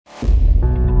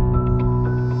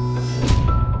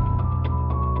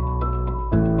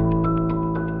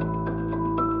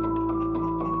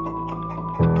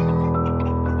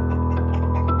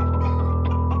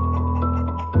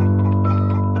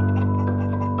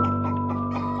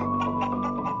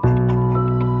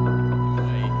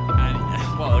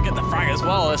as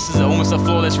well. This is almost a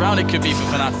flawless round. It could be for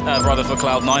rather for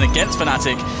Cloud9 against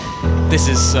Fnatic. This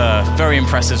is very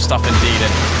impressive stuff indeed.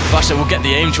 And flusha will get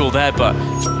the aim tool there, but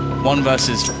one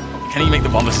versus. Can he make the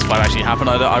 1 versus 5 actually happen?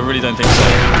 I really don't think so.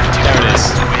 There it is.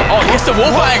 Oh, he gets the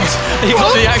wall banged. He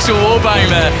got the actual wall bang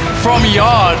there from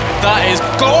Yard. That is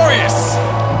glorious.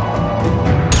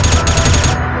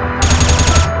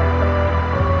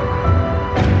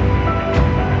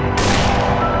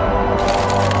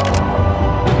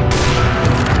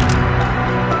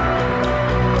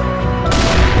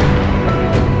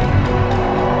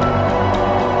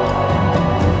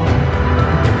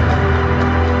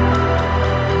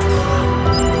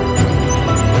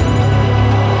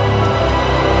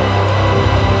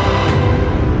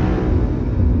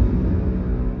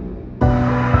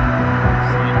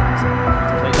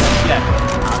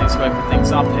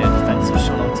 Up here, defensive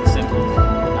shot onto Simple.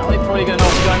 Now they're probably going to know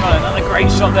what's going on. Another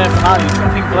great shot there from allu,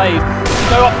 dropping Blade.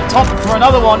 Go up the top for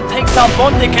another one, takes down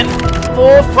Bondic, and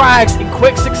 4 frags in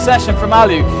quick succession from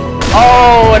allu.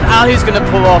 Oh, and allu's going to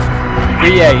pull off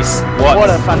the ace. What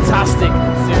a fantastic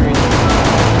series.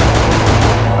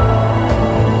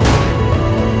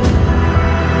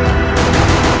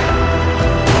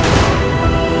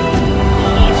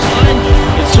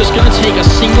 It's just going to take a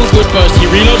single good burst.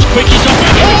 He reloads quick, he's up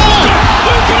back. Oh!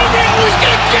 He's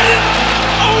gonna get it!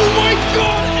 Oh my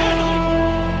god!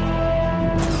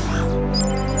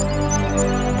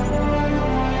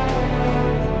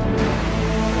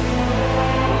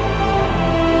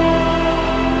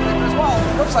 As well, on the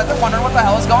flip side, they're wondering what the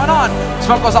hell is going on.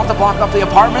 Smoke goes off to block up the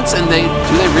apartments, and do they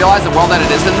realize the world that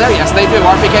it is in there? Yes, they do.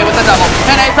 RPK with the double,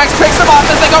 and Apex picks them off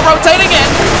as they go rotating in.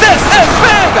 This is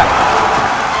big!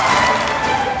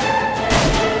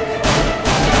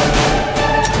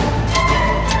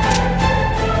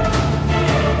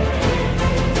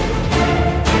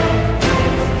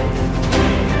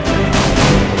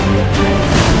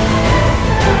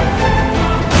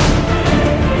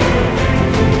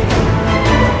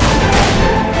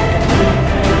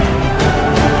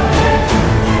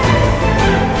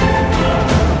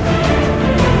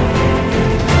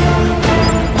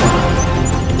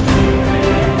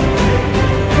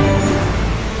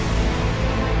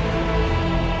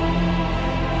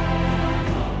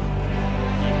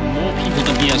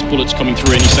 Bullets coming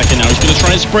through any second now. He's going to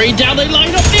try and spray down. They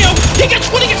line up Neo. He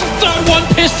gets one. He gets a third one.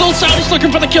 Pistols out. He's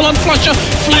looking for the kill on flusha.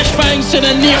 Flashbangs in,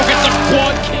 and Neo gets a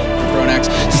quad kill.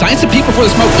 Pronax designs to peek before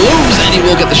the smoke blooms, and he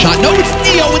will get the shot. No, it's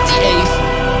Neo with the ace.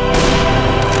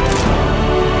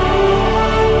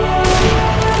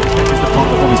 Here's the pump.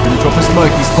 He's going to drop a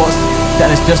smoke. He spots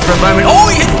Dennis just for a moment.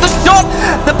 Oh, he hits the shot.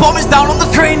 The bomb is down on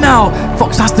the train now.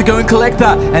 Fox has to go and collect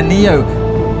that, and Neo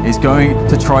is going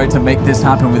to try to make this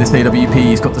happen with his AWP.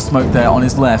 He's got the smoke there on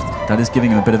his left. That is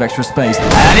giving him a bit of extra space.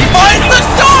 And he finds the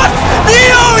shot!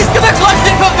 Neo! He's going to clutch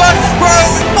it for Virtus Pro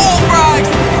with 4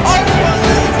 frags!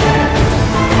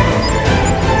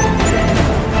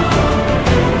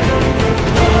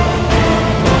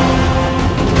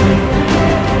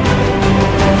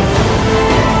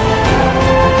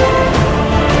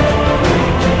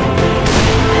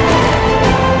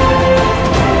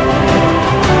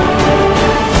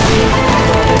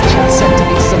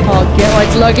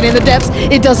 It's lurking in the depths.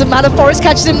 It doesn't matter. Forest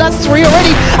catches him. That's 3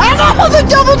 already. And the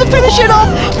double to finish it off.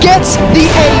 Gets the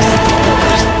ace.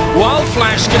 Wild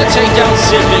Flash gonna take down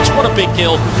Civics. What a big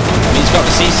kill. He's got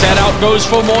the C set out. Goes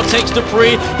for more. Takes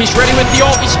dupreeh. He's ready with the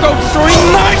ult. He scopes through. He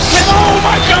knifes it. Oh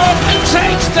my god.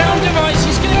 Takes down Device.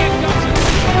 He's gonna get gutted.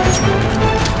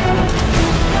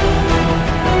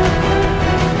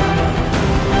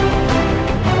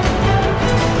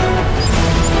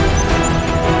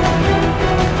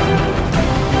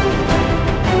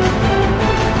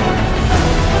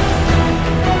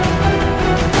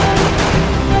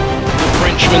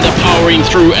 When they're powering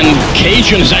through, and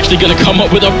Cajun is actually going to come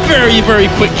up with a very, very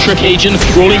quick trick. Cajun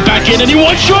rolling back in, and he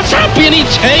one-shots happy, and he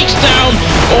takes down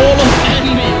all of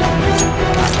enemy.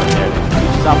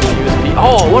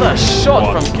 Oh, what a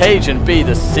shot from cajunb.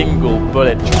 The single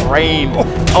bullet drained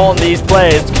on these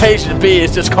players. cajunb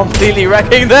is just completely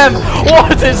wrecking them.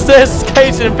 What is this?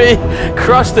 cajunb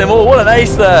crushed them all. What an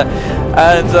ace there.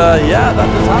 And yeah, that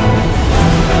does happen.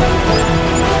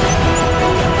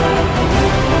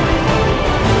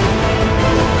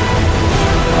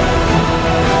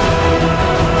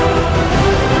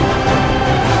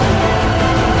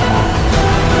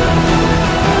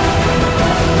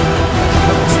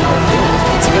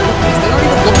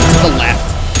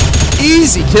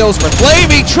 Easy kills for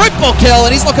flamie, triple kill,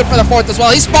 and he's looking for the 4th as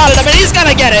well. He spotted him, and he's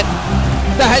gonna get it.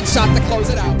 The headshot to close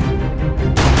it out.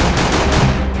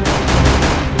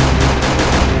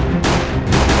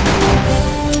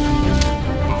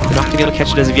 to be able to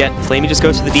catch it as of yet. Flamie just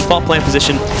goes to the default plant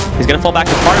position. He's going to fall back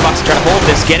to Firebox to try to hold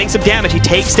this, getting some damage. He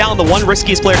takes down the one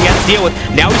riskiest player he has to deal with.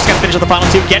 Now he's just got to finish off the final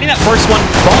two. Getting that first one,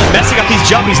 while messing up these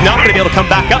jump, he's not going to be able to come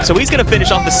back up, so he's going to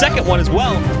finish off the second one as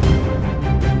well.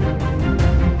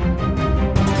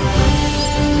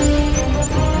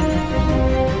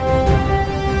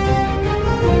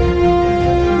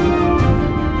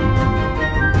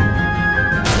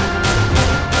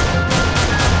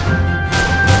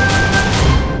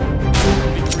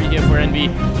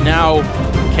 Now,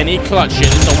 can he clutch it?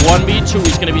 It's a 1v2.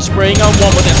 He's going to be spraying on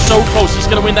one, but they're so close. He's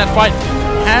going to win that fight.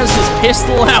 Has his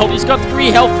pistol out. He's got 3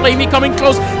 health. Flamie coming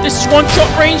close. This is one-shot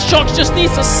range. Shox just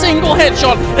needs a single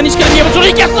headshot, and he's going to be able to.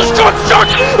 He gets the shot. Shox!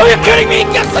 Are you kidding me?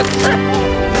 He gets the triple.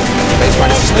 He's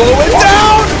trying to slow it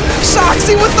down.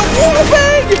 Shoxy with the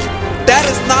wallbang. That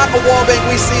is not a wallbang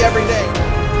we see every day.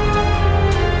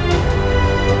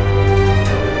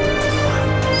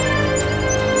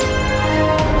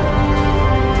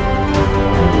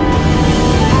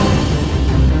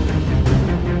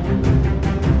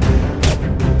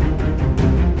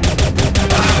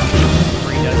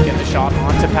 Shot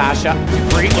onto Pasha.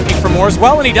 Dupreeh looking for more as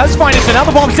well, and he does find it. So now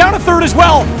the bomb's down to third as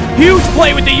well. Huge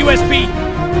play with the USP.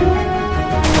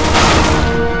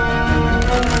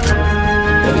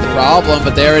 Maybe the problem,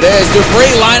 but there it is.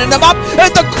 Dupreeh lining them up,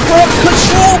 and the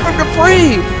control from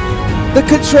Dupreeh. The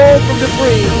control from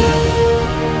Dupreeh.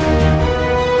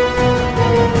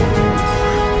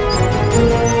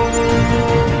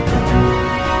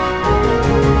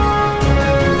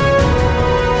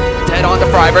 Onto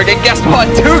Freiberg, and guess what?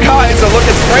 2 guys are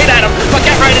looking straight at him, but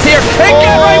Get Right is here, and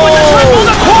Get Right with the triple,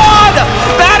 the quad!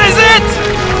 That is it!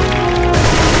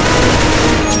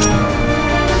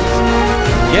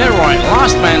 Yeah, right.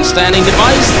 Last man standing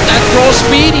device. That draw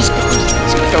speed, he's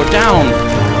going to go down.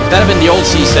 If that had been the old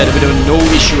C set, it would have been no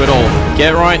issue at all.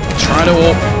 Get Right, try to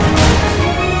walk.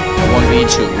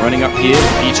 1v2, running up here,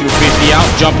 B250 out,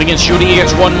 jumping and shooting, he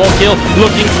gets 1 more kill,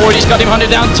 looking for it, he's got him hunted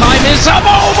down, time is up,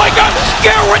 oh my god,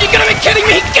 Garrett, you gotta be kidding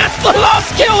me, he gets the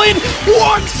last kill in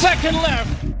 1 second left!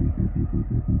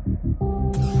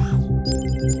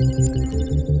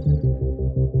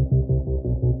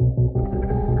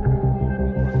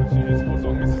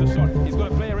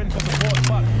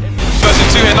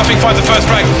 Versus 2 here, nothing finds the first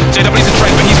frag. JW's a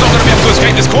trade, but he's not going to be able to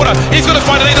escape this corner. He's going to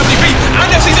find an AWP,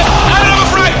 and FC's it, and another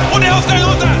frag! What the hell's going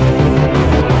on there?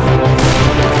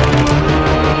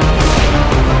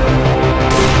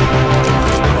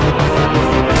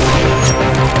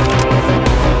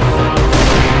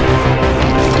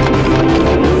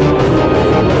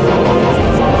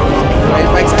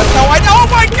 Oh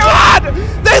my god!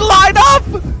 They line up!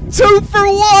 2 for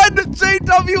 1!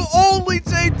 JW, only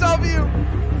JW!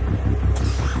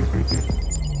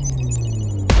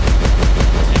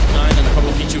 9 and a couple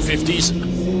of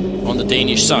P250s on the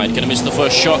Danish side. Gonna miss the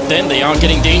first shot then. They are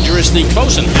getting dangerously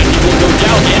close, and he will go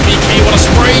down. The MBK will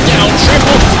spray down.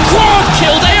 Triple quad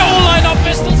kill. They all line up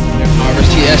pistols.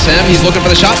 Harvest TSM, he's looking for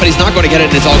the shot, but he's not going to get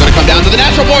it, and it's all going to come down to the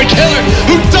natural born killer,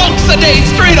 who dunks a nade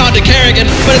straight onto Kerrigan,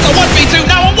 but it's a 1v2,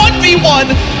 now a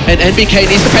 1v1, and NBK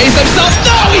needs to pace himself.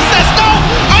 No, he says no,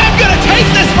 I'm going to take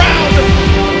this round!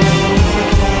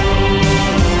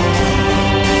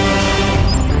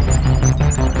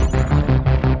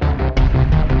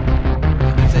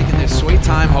 Taking this sweet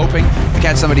time, hoping to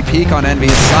catch somebody peek on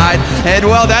Envy's side, and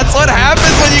well, that's what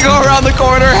happens when you go around the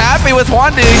corner, happy with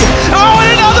one dig. Oh,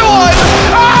 and another one!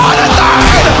 Oh, and a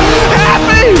third!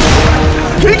 Happy!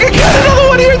 He can get another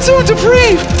one here too,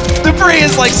 Dupreeh! Dupreeh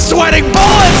is like sweating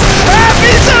bullets!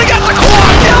 Happy's gonna get the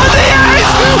quad kill in the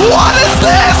ace! What is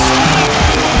this?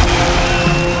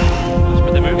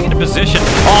 But they're moving into position.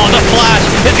 Oh, the flash!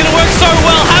 It's gonna work so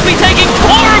well! Happy taking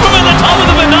 4 of them at the top of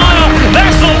the banana!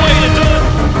 That's the way to do it!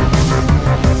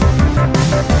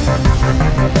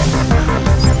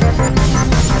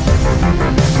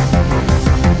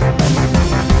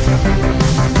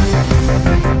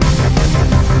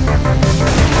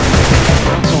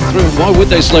 Why would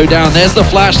they slow down? There's the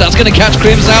flash. That's going to catch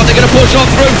KRiMZ out. They're going to push on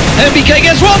through. MBK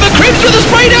gets one, but KRiMZ with the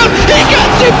spray down. He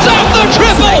gets himself the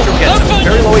triple.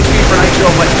 Very low HP for Nitro,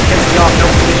 but gets the off no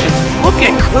position. Look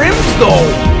at KRiMZ though.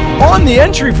 On the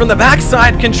entry from the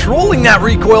backside, controlling that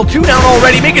recoil. 2 down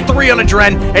already. Make it 3 on a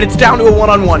Dren, and it's down to a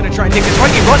 1-on-1. Gonna try and take this fight.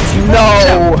 He runs.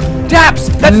 No. Daps.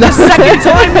 That's the second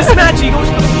time this match. He goes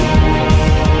for the.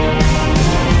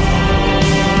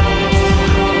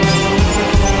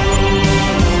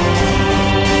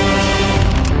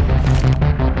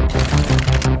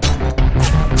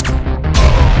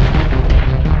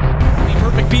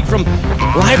 From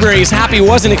Library is happy,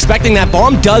 wasn't expecting that.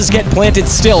 Bomb does get planted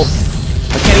still.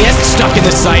 Kenny S is stuck in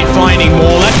the site, finding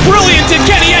more. That's brilliant, and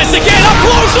Kenny S again up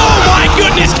close. Oh my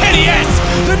goodness, Kenny S!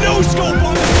 The no-scope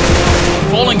on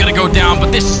Fallen gonna go down, but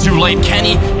this is too late.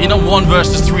 Kenny in a 1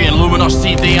 versus 3, and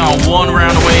Luminosity, they are 1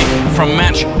 round away from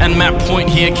match and map point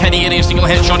here. Kenny getting a single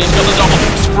headshot, he's got the double,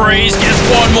 sprays, gets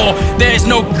 1 more. There's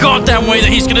no goddamn way that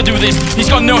he's gonna do this. He's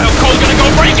got no help, Cole's gonna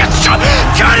go for it, he gets shot!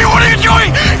 Kenny, what are you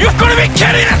doing? You've gotta be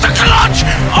Kenny, that's a clutch!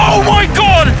 Oh my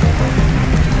god!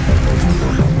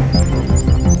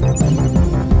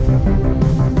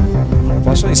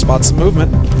 Flusha, he spots some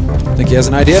movement. I think he has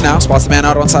an idea now. Spots the man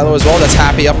out on silo as well. That's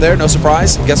Happy up there, no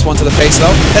surprise. Gets one to the face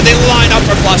though. And they line up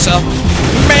for Flusha.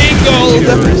 Mangled!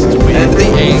 And the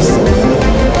ace.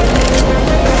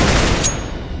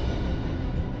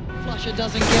 Flusha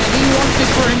doesn't get it. He wants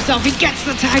this for himself. He gets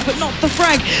the tag, but not the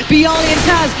frag. Bialy and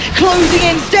Taz closing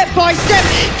in step by step.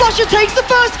 Flusha takes the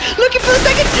first, looking for the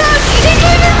second. Taz,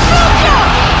 including Flusha,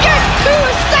 gets 2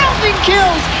 astounding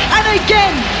kills. And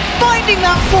again, finding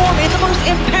that form in the most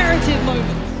imperative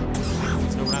moments.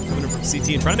 There's no rap coming in from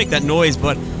CT and trying to make that noise,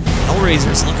 but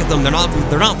Hellraisers, look at them. They're not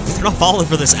falling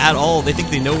for this at all. They think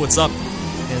they know what's up,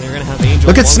 and they're gonna have Angel.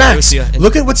 Look at Snax.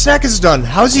 Look at what Snax has done.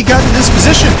 How's he gotten in this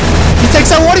position? He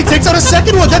takes out one. He takes out a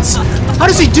second one. That's how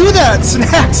does he do that,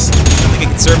 Snax? I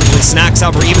think conservatively Snax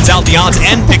out, evens out the odds,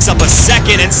 and picks up a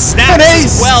second, and Snax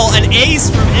as well, an ace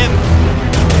from him.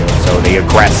 So the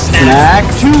aggressive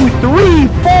Snax, 2, 3,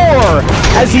 4,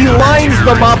 as he lines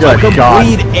them up a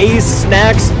complete ace.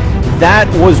 Snax, that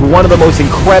was one of the most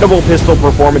incredible pistol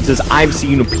performances I've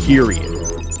seen, period.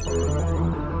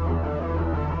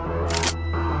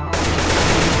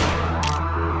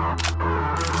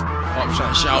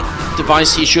 Shout.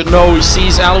 Device, he should know. He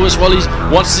sees allu as well. He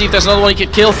wants to see if there's another one he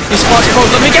could kill. He spots both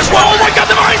of them. He gets one. Oh my god,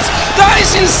 Device! That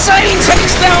is insane!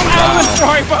 Takes down allu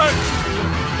Striper.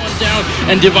 Down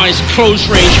and Device close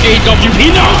range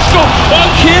AWP now scope on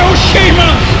Kiyoshima.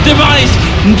 Device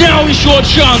now is your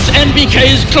chance.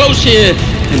 NBK is close here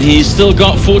and he's still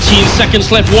got 14 seconds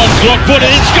left. 1 clock, but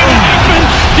it's gonna happen.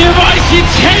 Device, he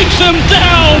takes him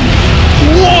down.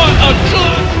 What a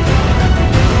clutch.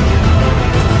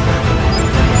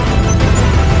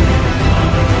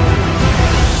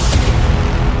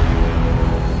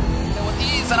 With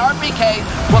ease, and RPK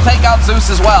will take out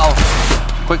Zeus as well.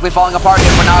 Quickly falling apart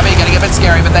here for Navi, getting a bit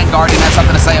scary, but then Guardian has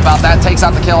something to say about that. Takes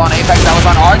out the kill on Apex, that was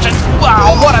on Argent.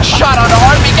 Wow, what a shot onto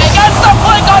RPK. Gets the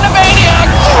flick on the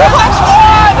Maniac! That's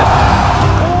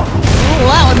 1!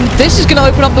 Wow, and this is going to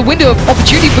open up the window of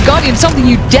opportunity for Guardian, something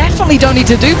you definitely don't need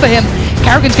to do for him.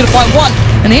 Karrigan's going to find 1,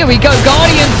 and here we go.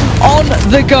 Guardian on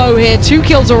the go here. 2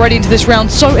 kills already into this round,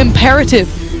 so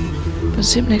imperative. But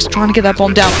Zipnik's trying to get that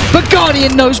bomb down, but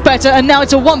Guardian knows better, and now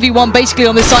it's a 1v1 basically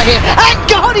on this side here, and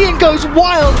Guardian goes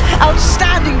wild.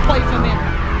 Outstanding play from him.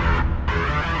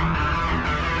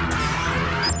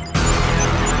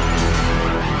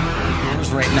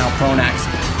 Right now, Pronax.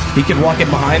 He can walk it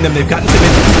behind them. They've gotten to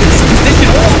position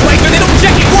all the way through. They don't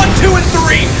check it. 1, 2, and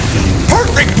 3.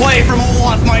 Perfect play from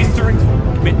Olofmeister.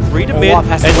 Mid 3 to mid, and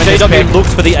JW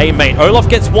looks for the A main. Olof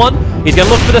gets 1, he's going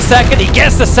to look for the second, he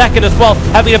gets the second as well,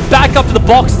 having to back up to the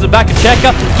boxes and back a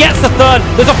checker, gets the third,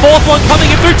 there's a 4th one coming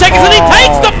in through checkers, and he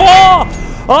takes the 4!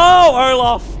 Oh,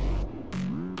 Olaf!